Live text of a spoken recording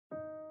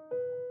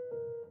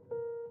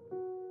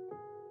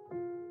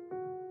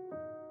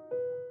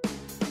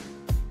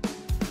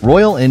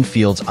Royal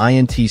Enfield's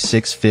INT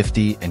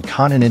 650 and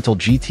Continental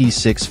GT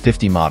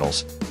 650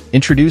 models,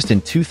 introduced in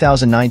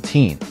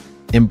 2019,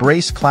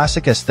 embrace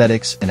classic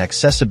aesthetics and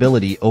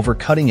accessibility over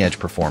cutting-edge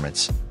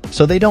performance,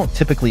 so they don't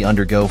typically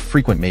undergo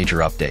frequent major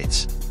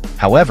updates.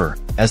 However,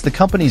 as the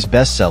company's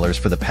bestsellers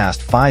for the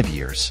past 5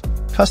 years,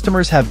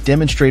 customers have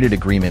demonstrated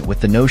agreement with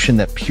the notion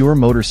that pure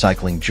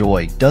motorcycling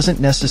joy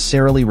doesn't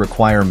necessarily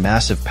require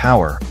massive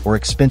power or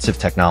expensive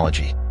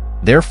technology.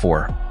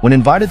 Therefore, when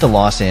invited to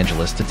Los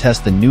Angeles to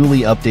test the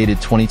newly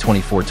updated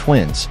 2024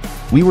 Twins,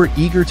 we were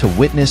eager to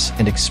witness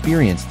and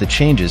experience the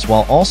changes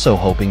while also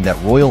hoping that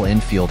Royal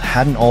Enfield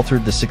hadn't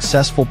altered the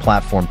successful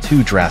platform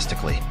too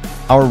drastically.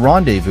 Our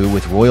rendezvous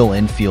with Royal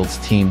Enfield's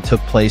team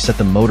took place at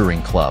the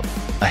Motoring Club,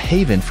 a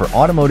haven for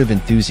automotive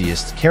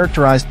enthusiasts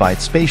characterized by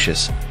its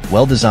spacious,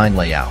 well-designed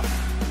layout.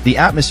 The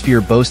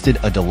atmosphere boasted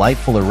a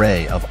delightful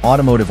array of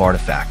automotive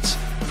artifacts,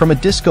 from a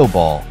disco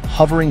ball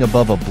hovering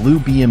above a blue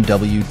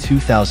BMW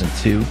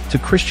 2002 to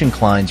Christian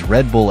Klein's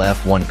Red Bull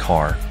F1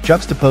 car,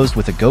 juxtaposed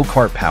with a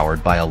go-kart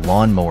powered by a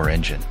lawnmower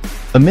engine.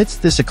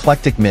 Amidst this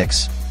eclectic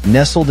mix,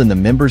 nestled in the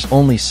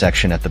members-only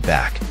section at the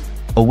back,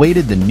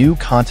 awaited the new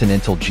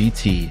Continental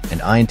GT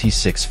and INT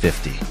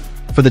 650.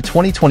 For the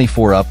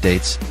 2024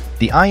 updates,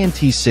 the INT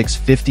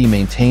 650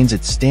 maintains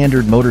its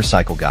standard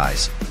motorcycle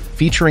guise,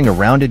 featuring a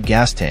rounded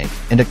gas tank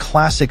and a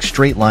classic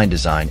straight-line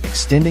design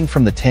extending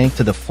from the tank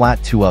to the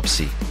flat two-up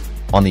seat.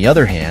 On the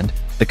other hand,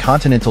 the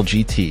Continental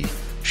GT,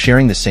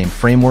 sharing the same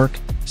framework,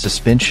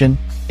 suspension,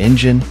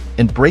 engine,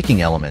 and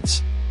braking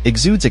elements,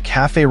 exudes a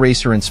cafe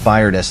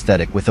racer-inspired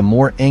aesthetic with a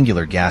more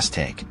angular gas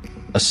tank,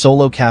 a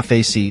solo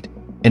cafe seat,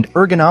 and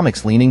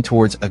ergonomics leaning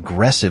towards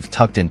aggressive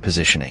tucked-in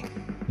positioning.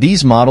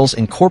 These models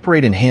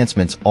incorporate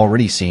enhancements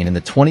already seen in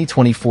the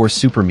 2024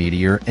 Super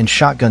Meteor and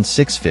Shotgun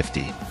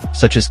 650,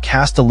 such as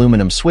cast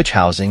aluminum switch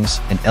housings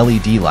and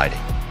LED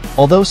lighting.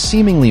 Although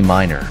seemingly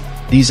minor,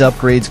 these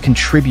upgrades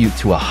contribute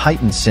to a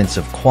heightened sense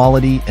of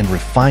quality and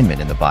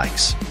refinement in the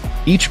bikes.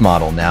 Each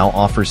model now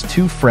offers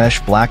 2 fresh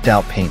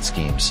blacked-out paint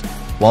schemes,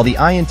 while the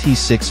INT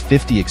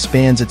 650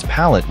 expands its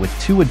palette with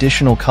 2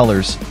 additional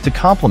colors to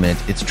complement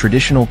its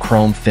traditional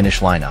chrome finish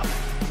lineup.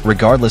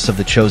 Regardless of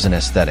the chosen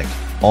aesthetic,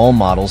 all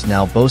models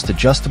now boast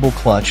adjustable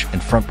clutch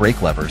and front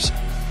brake levers,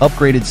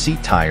 upgraded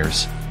seat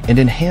tires, and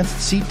enhanced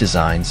seat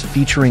designs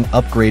featuring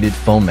upgraded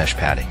foam mesh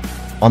padding.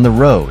 On the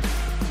road,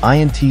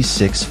 INT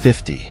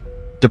 650.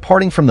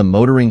 Departing from the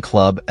Motoring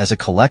Club as a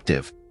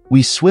collective,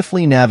 we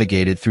swiftly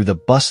navigated through the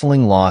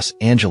bustling Los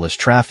Angeles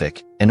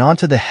traffic and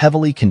onto the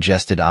heavily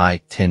congested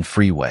I-10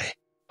 freeway.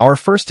 Our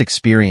first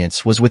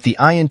experience was with the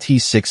INT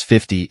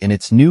 650 in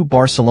its new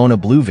Barcelona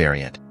Blue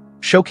variant,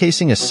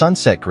 showcasing a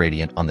sunset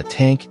gradient on the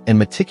tank and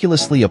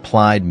meticulously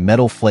applied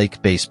metal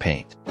flake base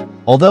paint.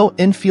 Although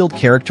Enfield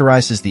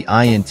characterizes the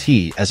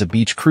INT as a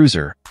beach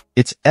cruiser,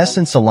 its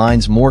essence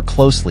aligns more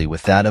closely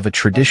with that of a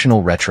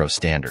traditional retro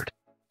standard.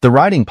 The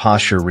riding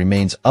posture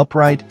remains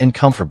upright and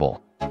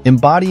comfortable,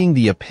 embodying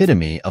the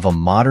epitome of a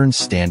modern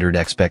standard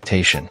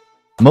expectation.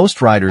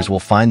 Most riders will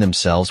find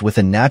themselves with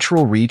a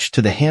natural reach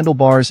to the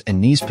handlebars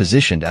and knees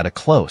positioned at a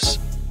close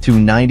to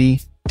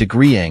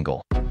 90-degree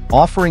angle,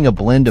 offering a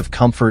blend of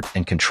comfort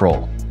and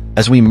control.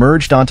 As we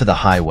merged onto the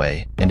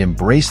highway and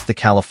embraced the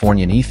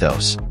Californian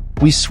ethos,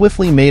 we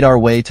swiftly made our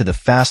way to the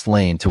fast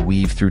lane to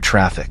weave through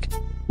traffic.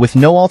 With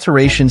no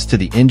alterations to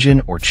the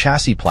engine or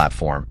chassis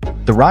platform,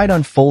 the ride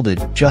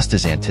unfolded just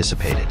as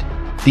anticipated.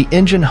 The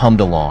engine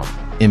hummed along,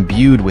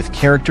 imbued with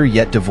character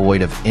yet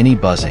devoid of any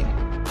buzzing,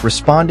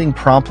 responding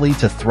promptly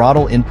to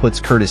throttle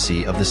inputs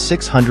courtesy of the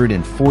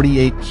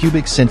 648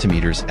 cubic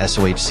centimeters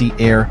SOHC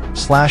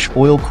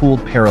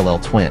air/oil-cooled parallel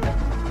twin,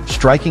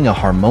 striking a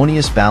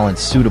harmonious balance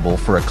suitable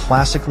for a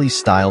classically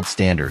styled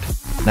standard,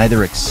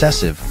 neither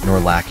excessive nor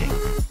lacking.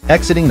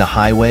 Exiting the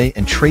highway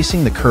and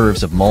tracing the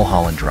curves of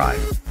Mulholland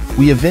Drive,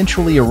 we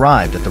eventually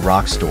arrived at the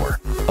Rock Store,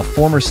 a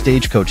former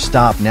stagecoach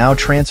stop now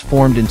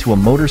transformed into a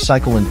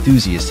motorcycle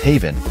enthusiast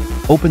haven,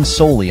 open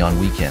solely on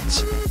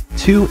weekends.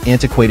 2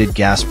 antiquated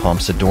gas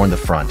pumps adorn the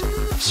front,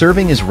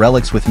 serving as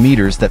relics with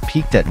meters that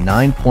peaked at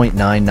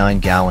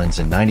 9.99 gallons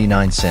and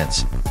 99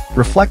 cents,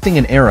 reflecting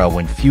an era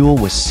when fuel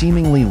was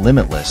seemingly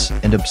limitless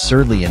and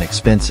absurdly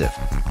inexpensive.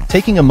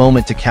 Taking a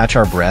moment to catch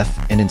our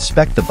breath and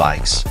inspect the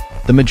bikes,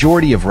 the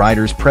majority of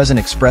riders present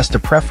expressed a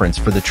preference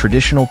for the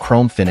traditional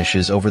chrome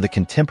finishes over the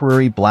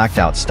contemporary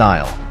blacked-out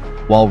style,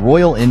 while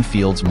Royal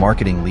Enfield's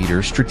marketing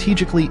leader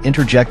strategically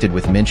interjected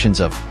with mentions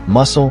of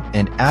muscle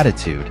and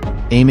attitude,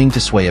 aiming to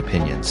sway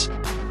opinions.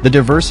 The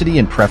diversity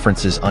in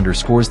preferences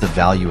underscores the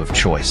value of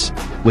choice,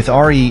 with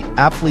RE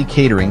aptly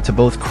catering to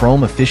both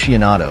chrome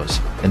aficionados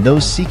and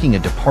those seeking a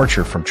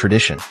departure from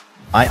tradition.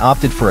 I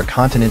opted for a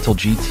Continental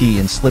GT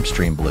in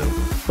Slipstream Blue,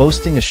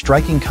 boasting a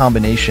striking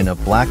combination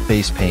of black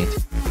base paint,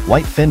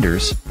 white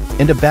fenders,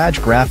 and a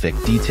badge graphic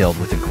detailed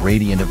with a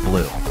gradient of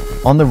blue.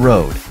 On the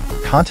road,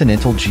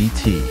 Continental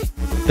GT.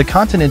 The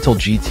Continental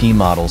GT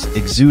models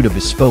exude a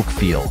bespoke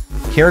feel,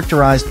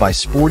 characterized by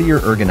sportier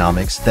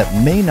ergonomics that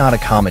may not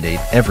accommodate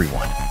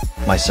everyone,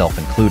 myself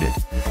included.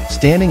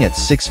 Standing at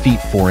 6 feet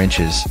 4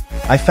 inches,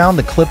 I found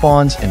the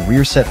clip-ons and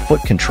rear set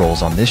foot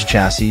controls on this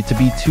chassis to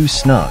be too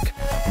snug,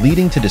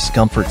 leading to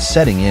discomfort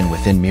setting in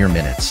within mere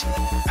minutes.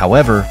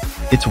 However,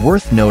 it's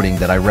worth noting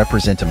that I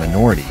represent a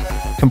minority,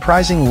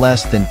 comprising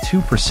less than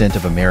 2%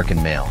 of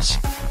American males.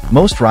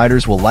 Most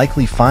riders will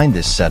likely find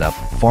this setup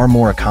far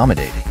more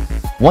accommodating.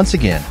 Once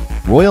again,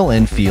 Royal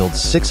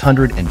Enfield's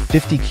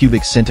 650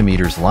 cubic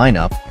centimeters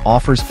lineup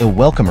offers a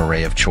welcome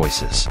array of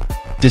choices.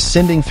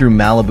 Descending through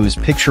Malibu's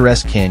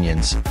picturesque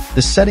canyons,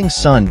 the setting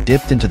sun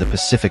dipped into the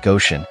Pacific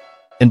Ocean,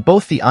 and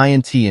both the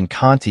INT and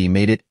Conti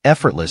made it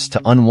effortless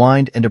to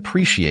unwind and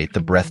appreciate the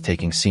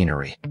breathtaking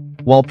scenery.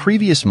 While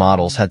previous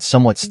models had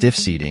somewhat stiff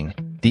seating,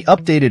 the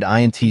updated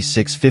INT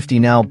 650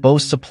 now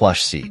boasts a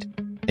plush seat,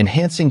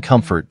 enhancing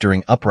comfort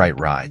during upright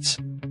rides.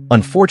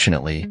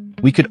 Unfortunately,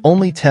 we could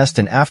only test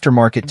an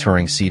aftermarket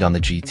touring seat on the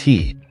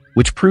GT,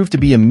 which proved to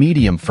be a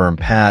medium-firm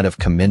pad of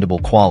commendable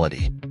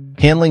quality.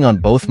 Handling on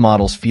both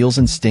models feels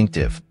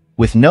instinctive,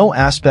 with no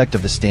aspect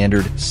of the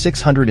standard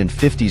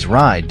 650's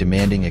ride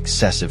demanding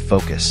excessive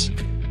focus.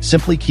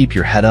 Simply keep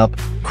your head up,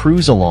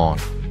 cruise along,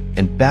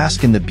 and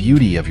bask in the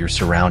beauty of your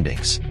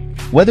surroundings.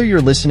 Whether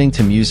you're listening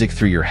to music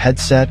through your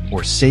headset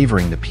or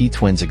savoring the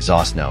P-Twin's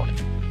exhaust note,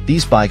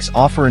 these bikes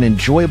offer an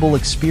enjoyable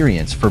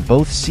experience for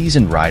both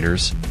seasoned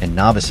riders and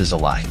novices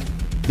alike.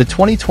 The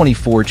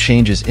 2024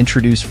 changes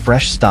introduce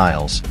fresh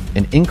styles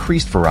and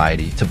increased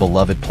variety to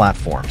beloved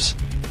platforms,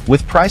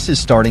 with prices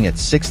starting at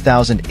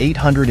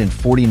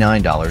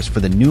 $6,849 for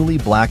the newly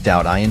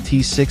blacked-out INT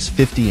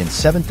 650 and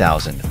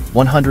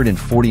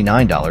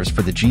 $7,149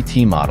 for the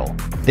GT model.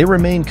 They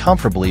remain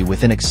comfortably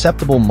within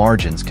acceptable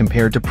margins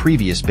compared to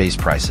previous base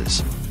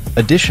prices.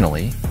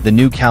 Additionally, the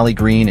new Cali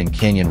Green and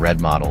Canyon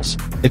Red models,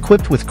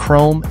 equipped with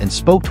chrome and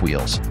spoked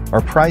wheels,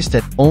 are priced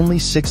at only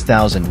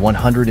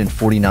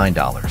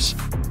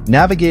 $6,149.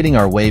 Navigating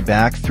our way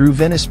back through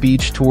Venice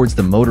Beach towards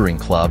the Motoring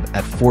Club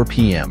at 4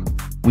 p.m.,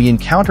 we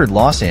encountered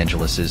Los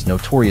Angeles'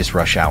 notorious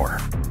rush hour.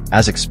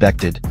 As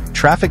expected,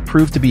 traffic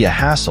proved to be a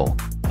hassle,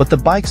 but the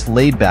bike's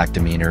laid-back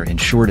demeanor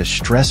ensured a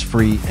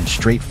stress-free and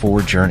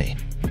straightforward journey.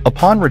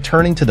 Upon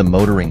returning to the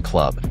Motoring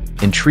Club,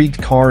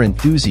 intrigued car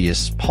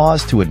enthusiasts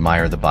paused to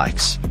admire the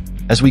bikes.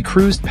 As we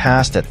cruised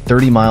past at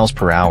 30 miles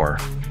per hour,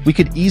 we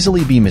could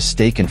easily be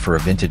mistaken for a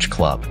vintage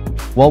club.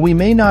 While we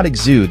may not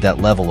exude that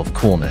level of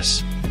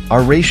coolness,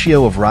 our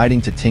ratio of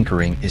riding to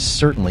tinkering is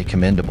certainly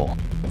commendable.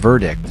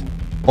 Verdict: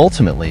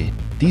 ultimately,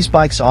 these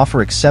bikes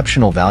offer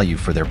exceptional value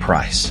for their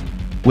price.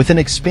 With an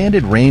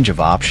expanded range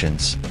of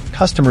options,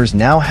 customers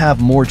now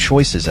have more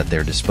choices at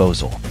their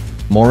disposal.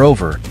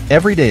 Moreover,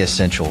 everyday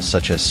essentials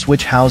such as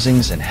switch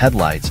housings and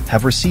headlights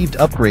have received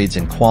upgrades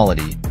in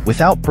quality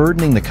without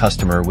burdening the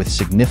customer with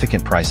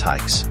significant price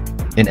hikes.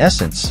 In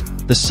essence,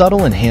 the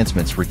subtle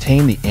enhancements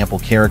retain the ample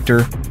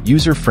character,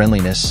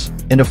 user-friendliness,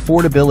 and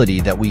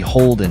affordability that we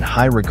hold in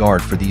high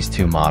regard for these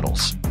two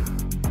models.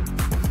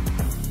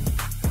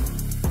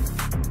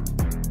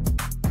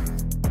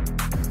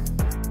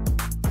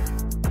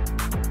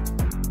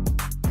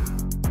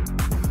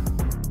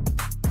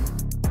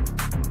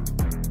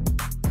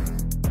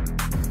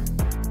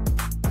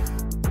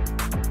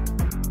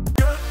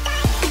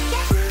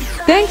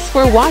 Thanks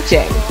for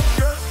watching.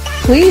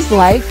 Please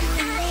like,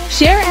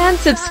 share and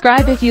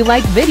subscribe if you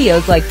like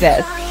videos like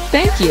this.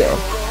 Thank you.